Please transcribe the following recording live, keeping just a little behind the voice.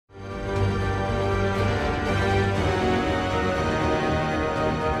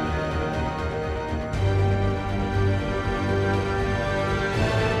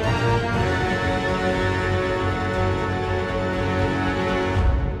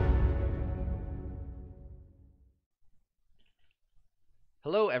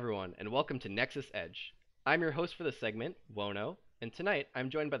Hello, everyone, and welcome to Nexus Edge. I'm your host for this segment, Woahno, and tonight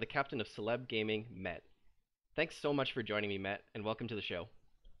I'm joined by the captain of Celeb Gaming, Met. Thanks so much for joining me, Met, and welcome to the show.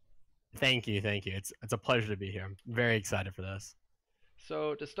 Thank you, thank you. It's a pleasure to be here. I'm very excited for this.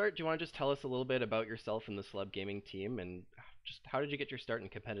 So, to start, do you want to just tell us a little bit about yourself and the Celeb Gaming team, and just how did you get your start in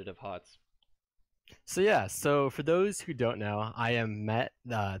competitive HOTS? So for those who don't know, I am Met,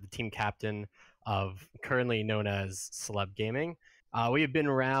 the team captain of currently known as Celeb Gaming. We have been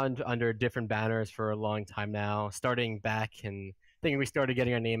around under different banners for a long time now, starting back in I think we started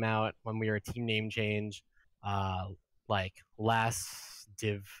getting our name out when we were a team name change, uh, like last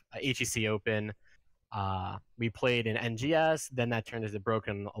Div HEC Open. We played in NGS, then that turned into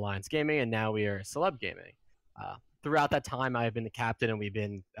Broken Alliance Gaming, and now we are Celeb Gaming. Uh, Throughout that time, I've been the captain, and we've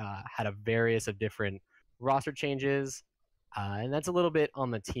been had a various of different roster changes, and that's a little bit on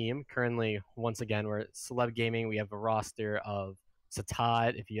the team. Currently, once again, we're Celeb Gaming. We have a roster of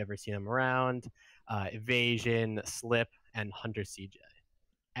Satat, if you ever seen him around, Evasion, Slip, and Hunter CJ.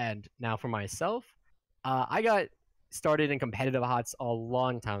 And now for myself, I got started in competitive HOTS a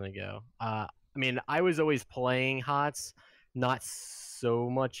long time ago. I was always playing HOTS, not so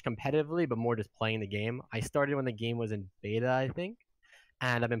much competitively, but more just playing the game. I started when the game was in beta, I think,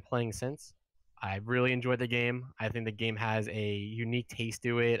 and I've been playing since. I really enjoyed the game. I think the game has a unique taste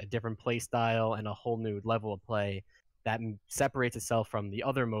to it, a different play style, and a whole new level of play that separates itself from the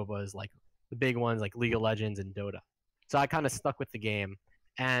other MOBAs, like the big ones like League of Legends and Dota. So I kind of stuck with the game.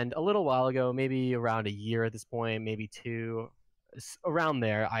 And a little while ago, maybe around a year at this point, maybe two, around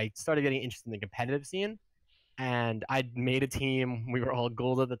there, I started getting interested in the competitive scene. And I'd made a team. We were all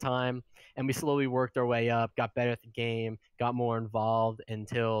gold at the time, and we slowly worked our way up, got better at the game, got more involved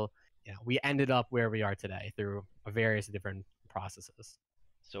until we ended up where we are today through various different processes.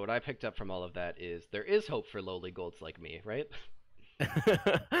 So, what I picked up from all of that is there is hope for lowly golds like me, right?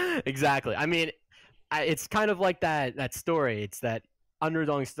 Exactly. It's kind of like that story. It's that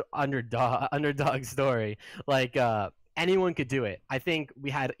underdog story. Like anyone could do it. I think we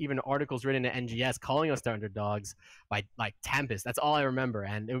had even articles written at NGS calling us the underdogs by like Tempest. That's all I remember,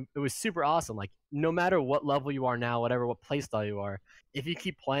 and it was super awesome. Like no matter what level you are now, what playstyle you are, if you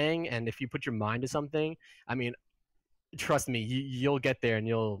keep playing and if you put your mind to something, I mean, trust me, you'll get there and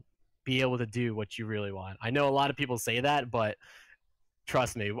you'll be able to do what you really want. I know a lot of people say that, but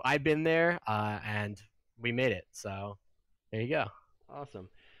trust me, I've been there, and we made it. So there you go. Awesome.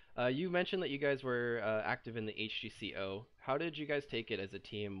 You mentioned that you guys were active in the HGCO. How did you guys take it as a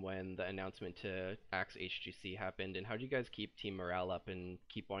team when the announcement to Axe HGC happened, and how do you guys keep team morale up and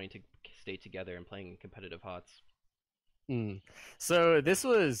keep wanting to stay together and playing competitive HOTS? Mm. So this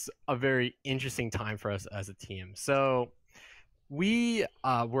was a very interesting time for us as a team. So we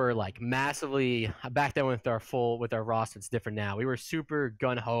were like massively back then with our roster. It's different now. We were super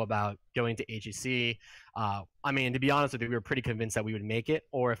gun ho about going to HEC. To be honest with you, we were pretty convinced that we would make it,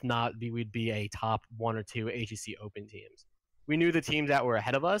 or if not, we'd be a top one or two HEC Open teams. We knew the teams that were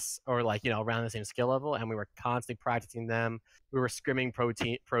ahead of us, or like around the same skill level, and we were constantly practicing them. We were scrimming pro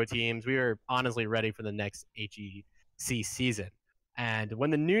teams. We were honestly ready for the next HEC season. And when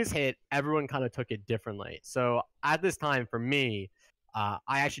the news hit, everyone kind of took it differently. So at this time, for me, I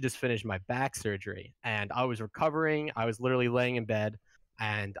actually just finished my back surgery, and I was recovering. I was literally laying in bed,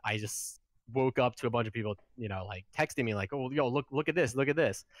 and I just woke up to a bunch of people, like texting me, like, "Oh, yo, look at this, look at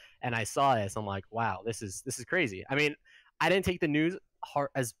this," and I saw this. I'm like, "Wow, this is crazy." I didn't take the news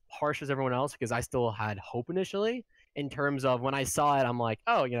as harsh as everyone else because I still had hope initially. In terms of when I saw it, I'm like,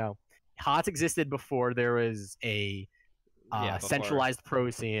 "Oh, HOTS existed before there was a Yeah, before. centralized pro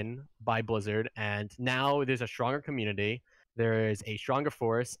scene by Blizzard, and now there's a stronger community, there is a stronger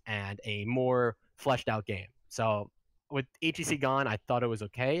force, and a more fleshed out game. So with HEC gone, I thought it was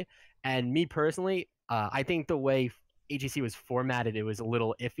okay. And me personally, I think the way HEC was formatted, it was a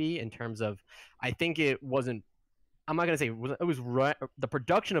little iffy in terms of, I think it wasn't. I'm not gonna say the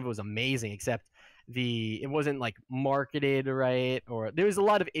production of it was amazing, except it wasn't like marketed right, or there was a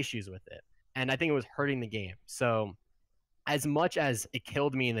lot of issues with it, and I think it was hurting the game. So as much as it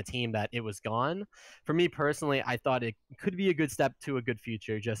killed me in the team that it was gone, for me personally, I thought it could be a good step to a good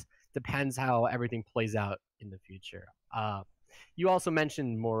future. Just depends how everything plays out in the future. You also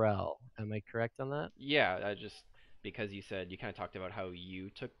mentioned Morel. Am I correct on that? Yeah, I just because you said you kind of talked about how you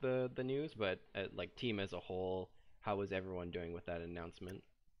took the news, but like team as a whole, how was everyone doing with that announcement?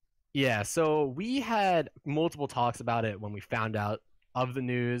 Yeah, so we had multiple talks about it when we found out of the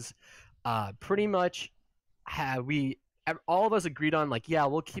news. Pretty much, all of us agreed on like, yeah,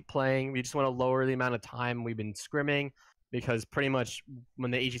 we'll keep playing. We just want to lower the amount of time we've been scrimming because pretty much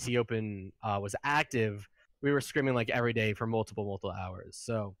when the AGC Open was active, we were scrimming like every day for multiple hours.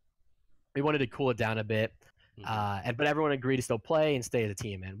 So we wanted to cool it down a bit, Hmm. but everyone agreed to still play and stay as a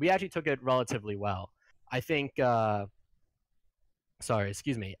team, and we actually took it relatively well. I think sorry,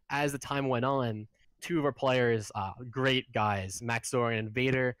 excuse me. As the time went on, two of our players, great guys, Max Soren and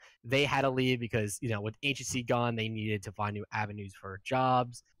Vader, they had to leave because with HEC gone, they needed to find new avenues for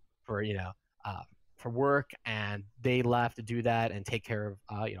jobs, for uh, for work, and they left to do that and take care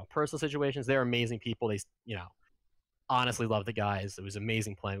of personal situations. They're amazing people. They honestly love the guys. It was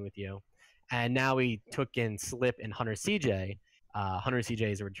amazing playing with you. And now we took in Slip and Hunter CJ. Hunter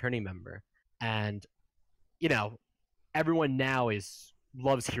CJ is a returning member, and you know everyone now is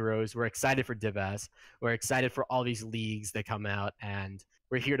loves Heroes. We're excited for Div S. We're excited for all these leagues that come out, and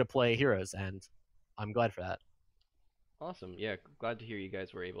we're here to play Heroes, and I'm glad for that. Awesome. Yeah, glad to hear you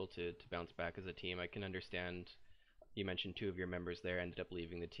guys were able to bounce back as a team. I can understand you mentioned two of your members there ended up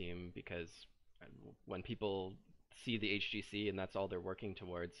leaving the team because uh, when people see the HGC and that's all they're working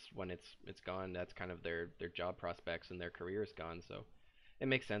towards, when it's gone, that's kind of their job prospects and their career is gone. So it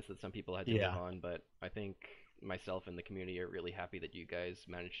makes sense that some people had to move Yeah, on, but I think myself and the community are really happy that you guys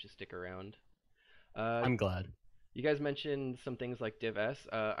managed to stick around. Uh, I'm glad. you guys mentioned some things like Div S.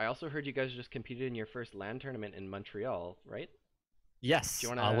 I also heard you guys just competed in your first LAN tournament in Montreal, right? Do you Yes,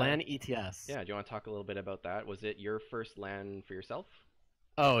 wanna, LAN ETS. yeah, do you wanna talk a little bit about that? Was it your first LAN for yourself?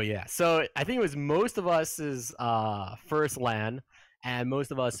 Oh yeah. So I think it was most of us's first LAN, and most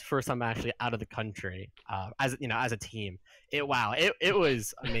of us first time actually out of the country. As as a team. It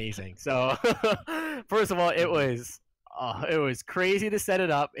was amazing. So first of all, Hmm. it was crazy to set it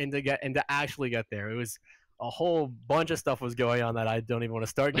up and to actually get there. It was a whole bunch of stuff was going on that I don't even want to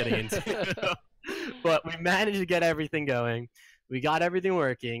start getting into. But we managed to get everything going. We got everything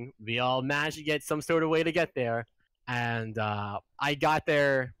working. We all managed to get some sort of way to get there. And I got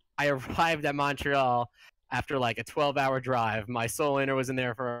there. I arrived at Montreal after like a 12-hour drive. My soul inner was in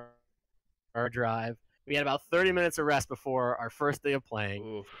there for our drive. We had about 30 minutes of rest before our first day of playing.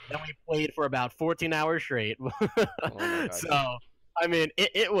 Oof. Then we played for about 14 hours straight. Oh my god. So, I mean,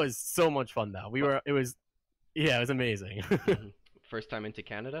 it was so much fun though. But Yeah, it was amazing. first time into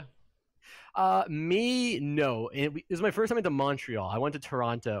Canada? Me, no. It was my first time into Montreal. I went to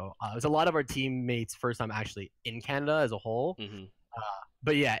Toronto. It was a lot of our teammates' first time actually in Canada as a whole. Hmm. Uh,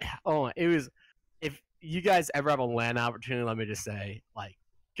 but yeah, oh, it was. If you guys ever have a LAN opportunity, let me just say, like,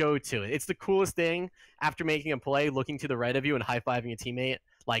 go to it. It's the coolest thing. After making a play, looking to the right of you and high fiving a teammate,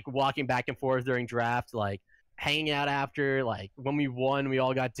 like walking back and forth during draft, like hanging out after, like when we won, we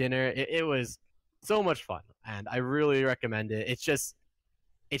all got dinner. It was so much fun, and I really recommend it. It's just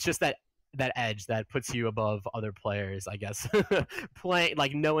that edge that puts you above other players, I guess. Playing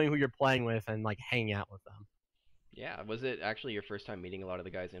like knowing who you're playing with and like hanging out with them. Yeah, was it actually your first time meeting a lot of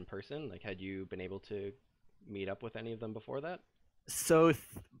the guys in person? Like, had you been able to meet up with any of them before that? So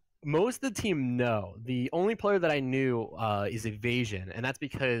most of the team, no. The only player that I knew is Evasion, and that's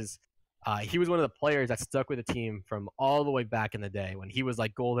because he was one of the players that stuck with the team from all the way back in the day when he was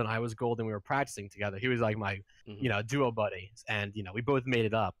like golden, I was golden. We were practicing together. He was like my, Hmm. duo buddy, and we both made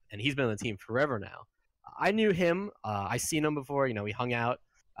it up. And he's been on the team forever now. I knew him. I seen him before. We hung out.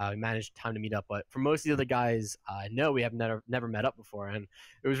 We managed time to meet up, but for most of the other guys, no, we have never met up before, and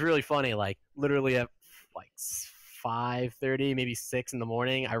it was really funny. Like literally at like 5:30, maybe 6 in the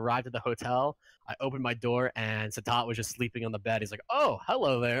morning, I arrived at the hotel. I opened my door and Sadat was just sleeping on the bed. He's like, "Oh,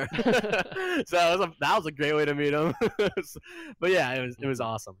 hello there." So that was a great way to meet him. But yeah, it was Hmm.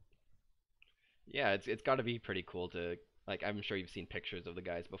 awesome. Yeah, it's got to be pretty cool to like. I'm sure you've seen pictures of the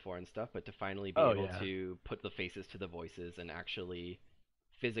guys before and stuff, but to finally be Oh able yeah, to put the faces to the voices and actually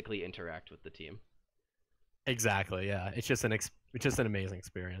physically interact with the team. exactly. Yeah, it's just an amazing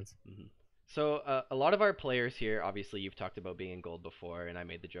experience. Hmm. So a lot of our players here, obviously, you've talked about being in gold before, and I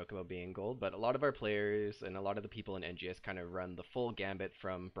made the joke about being in gold. But a lot of our players and a lot of the people in NGS kind of run the full gambit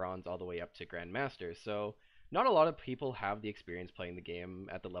from bronze all the way up to grandmaster. So not a lot of people have the experience playing the game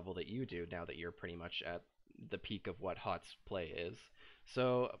at the level that you do now that you're pretty much at the peak of what HOTS play is.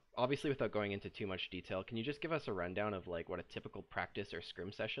 So obviously, without going into too much detail, can you just give us a rundown of like what a typical practice or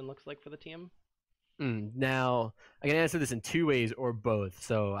scrim session looks like for the team? Now, I can answer this in two ways or both.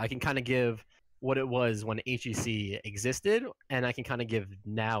 So I can kind of give what it was when HEC existed, and I can kind of give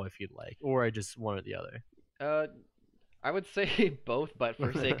now if you'd like, or just one or the other. Uh, I would say both, but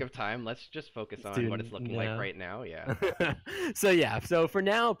for sake of time, let's just focus on what it's Student looking like now. right now. Yeah. So yeah, so for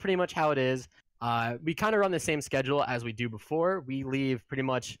now, pretty much how it is, we kind of run the same schedule as we do before. We leave pretty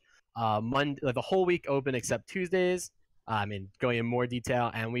much Monday, like the whole week open except Tuesdays. I mean, going in more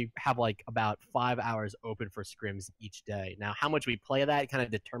detail, and we have like about 5 hours open for scrims each day. Now, how much we play of that kind of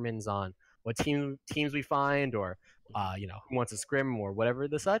determines on what teams we find, or who wants to scrim or whatever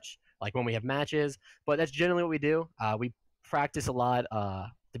the such. Like when we have matches, but that's generally what we do. We practice a lot.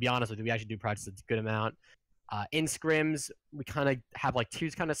 To be honest with you, we actually do practice a good amount. In scrims, we kind of have like two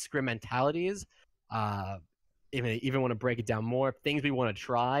kind of scrim mentalities. Uh, even want to break it down more, things we want to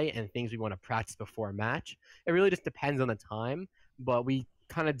try and things we want to practice before a match. It really just depends on the time, but we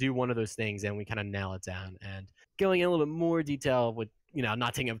kind of do one of those things and we kind of nail it down. And going in a little bit more detail with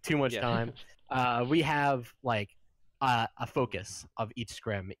not taking up too much Yeah. time, we have like a focus of each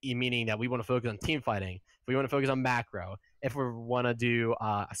scrim, meaning that we want to focus on team fighting. If we want to focus on macro, if we want to do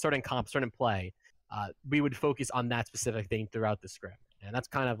a certain comp, certain play, we would focus on that specific thing throughout the scrim. And that's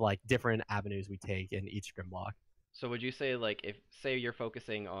kind of like different avenues we take in each scrim block. So would you say like if say you're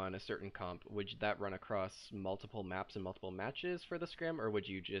focusing on a certain comp, would that run across multiple maps and multiple matches for the scrim, or would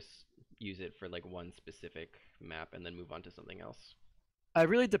you just use it for like one specific map and then move on to something else? It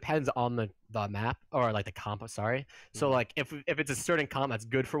really depends on the map or like the comp. Sorry. So Hmm. like if it's a certain comp that's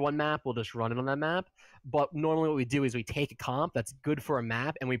good for one map, we'll just run it on that map. But normally what we do is we take a comp that's good for a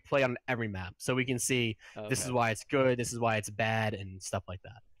map and we play on every map, so we can see this is Okay. why it's good, this is why it's bad, and stuff like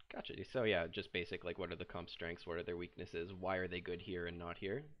that. Gotcha. So yeah, just basic like what are the comp strengths, what are their weaknesses, why are they good here and not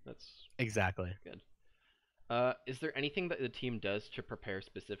here? That's Exactly. good. Is there anything that the team does to prepare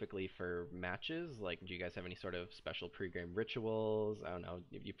specifically for matches? Like, do you guys have any sort of special pregame rituals? I don't know.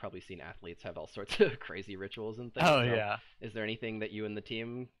 You've probably seen athletes have all sorts of crazy rituals and things. Oh So, yeah. is there anything that you and the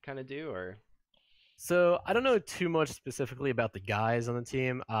team kind of do, or? So I don't know too much specifically about the guys on the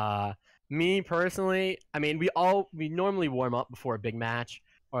team. Me personally, I mean, we normally warm up before a big match,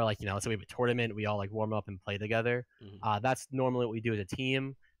 or like let's say we have a tournament, we all like warm up and play together. Mhm. That's normally what we do as a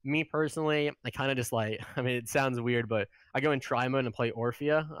team. Me personally, I kind of just like, I mean, it sounds weird, but I go in try mode and play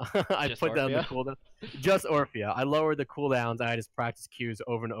Orphea. I Just put down the Orphea? cooldown, just Orphea. I lowered the cooldowns. I just practice Qs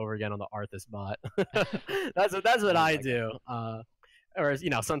over and over again on the Arthas bot. That's what Oh I my god. do. Or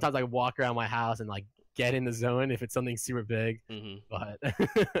sometimes I walk around my house and like get in the zone if it's something super big. Mhm. But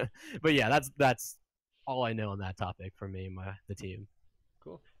but yeah, that's all I know on that topic for me and the team.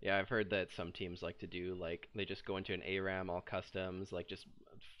 Cool. Yeah, I've heard that some teams like to do like they just go into an ARAM all customs, like just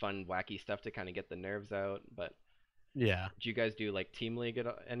fun wacky stuff to kind of get the nerves out. But Yeah. do you guys do like team league at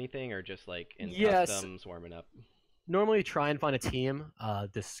anything, or just like in Yes. customs warming up? Normally try and find a team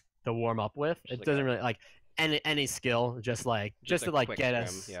this to warm up with. Just It like doesn't a really like any skill, just like just just a to like quick get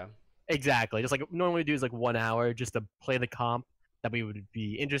scrim, us yeah. exactly. Just like normally do is like 1 hour just to play the comp that we would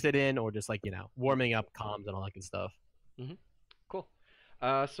be interested in, or just like warming up comms and all that good stuff. Hmm. Cool.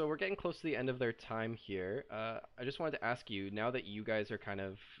 So we're getting close to the end of their time here. I just wanted to ask you, now that you guys are kind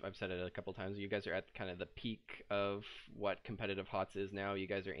of, I've said it a couple times, you guys are at kind of the peak of what competitive HOTS is now. You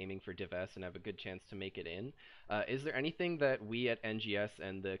guys are aiming for Div S and have a good chance to make it in. Is there anything that we at NGS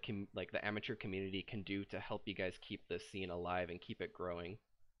and like the amateur community can do to help you guys keep this scene alive and keep it growing?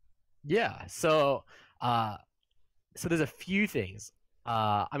 Yeah. Uh so there's a few things.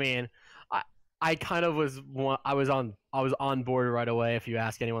 I mean, I I kind of I was on board right away. If you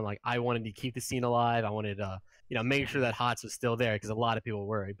ask anyone, like I wanted to keep the scene alive. I wanted to make sure that HOTS was still there because a lot of people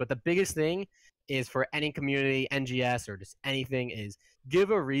worried. But the biggest thing is for any community, NGS or just anything, is give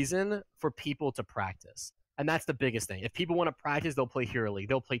a reason for people to practice. And that's the biggest thing. If people want to practice, they'll play Hero League,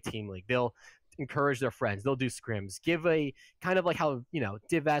 they'll play Team League, they'll encourage their friends, they'll do scrims. Give a kind of like how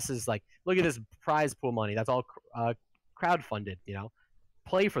Div S is like, look at this prize pool money. That's all crowdfunded.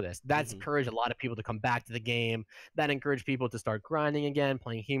 Play for this. That's Hmm. encouraged a lot of people to come back to the game. That encouraged people to start grinding again,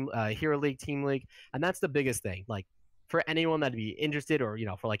 playing Hero League, Team League, and that's the biggest thing. Like for anyone that'd be interested, or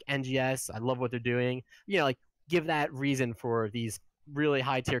for like NGS, I love what they're doing. Like give that reason for these really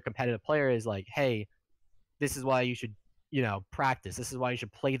high tier competitive players. Like, hey, this is why you should practice. This is why you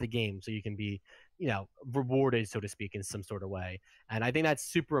should play the game so you can be rewarded, so to speak, in some sort of way. And I think that's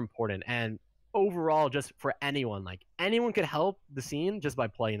super important. And overall, just for anyone, like anyone could help the scene just by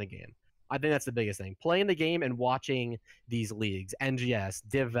playing the game. I think that's the biggest thing. Playing the game and watching these leagues, NGS,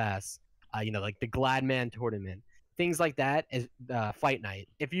 DivS, like the Gladman tournament, things like that, is Fight Night.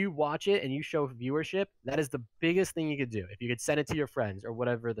 If you watch it and you show viewership, that is the biggest thing you could do. If you could send it to your friends or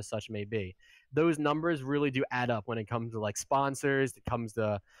whatever the such may be, those numbers really do add up when it comes to like sponsors. It comes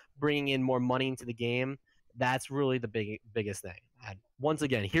to bringing in more money into the game. That's really the biggest thing. And once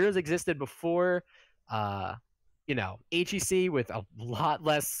again, Heroes existed before, uh, HEC, with a lot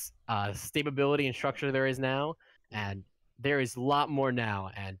less stability and structure there is now, Hmm. and there is a lot more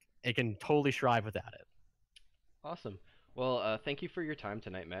now, and it can totally strive without it. Awesome. Well, thank you for your time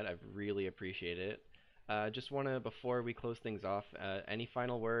tonight, Matt. I've really appreciated it. Just want to, before we close things off, any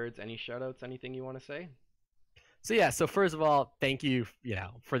final words, any shoutouts, anything you want to say? So yeah, so first of all, thank you,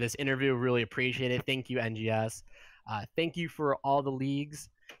 for this interview. Really appreciate it. Thank you, NGS. Thank you for all the leagues,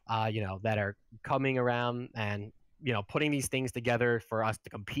 that are coming around and putting these things together for us to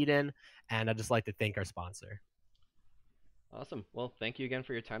compete in. And I'd just like to thank our sponsor. Awesome. Well, thank you again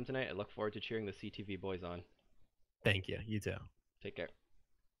for your time tonight. I look forward to cheering the CTV boys on. Thank you. You too. Take care.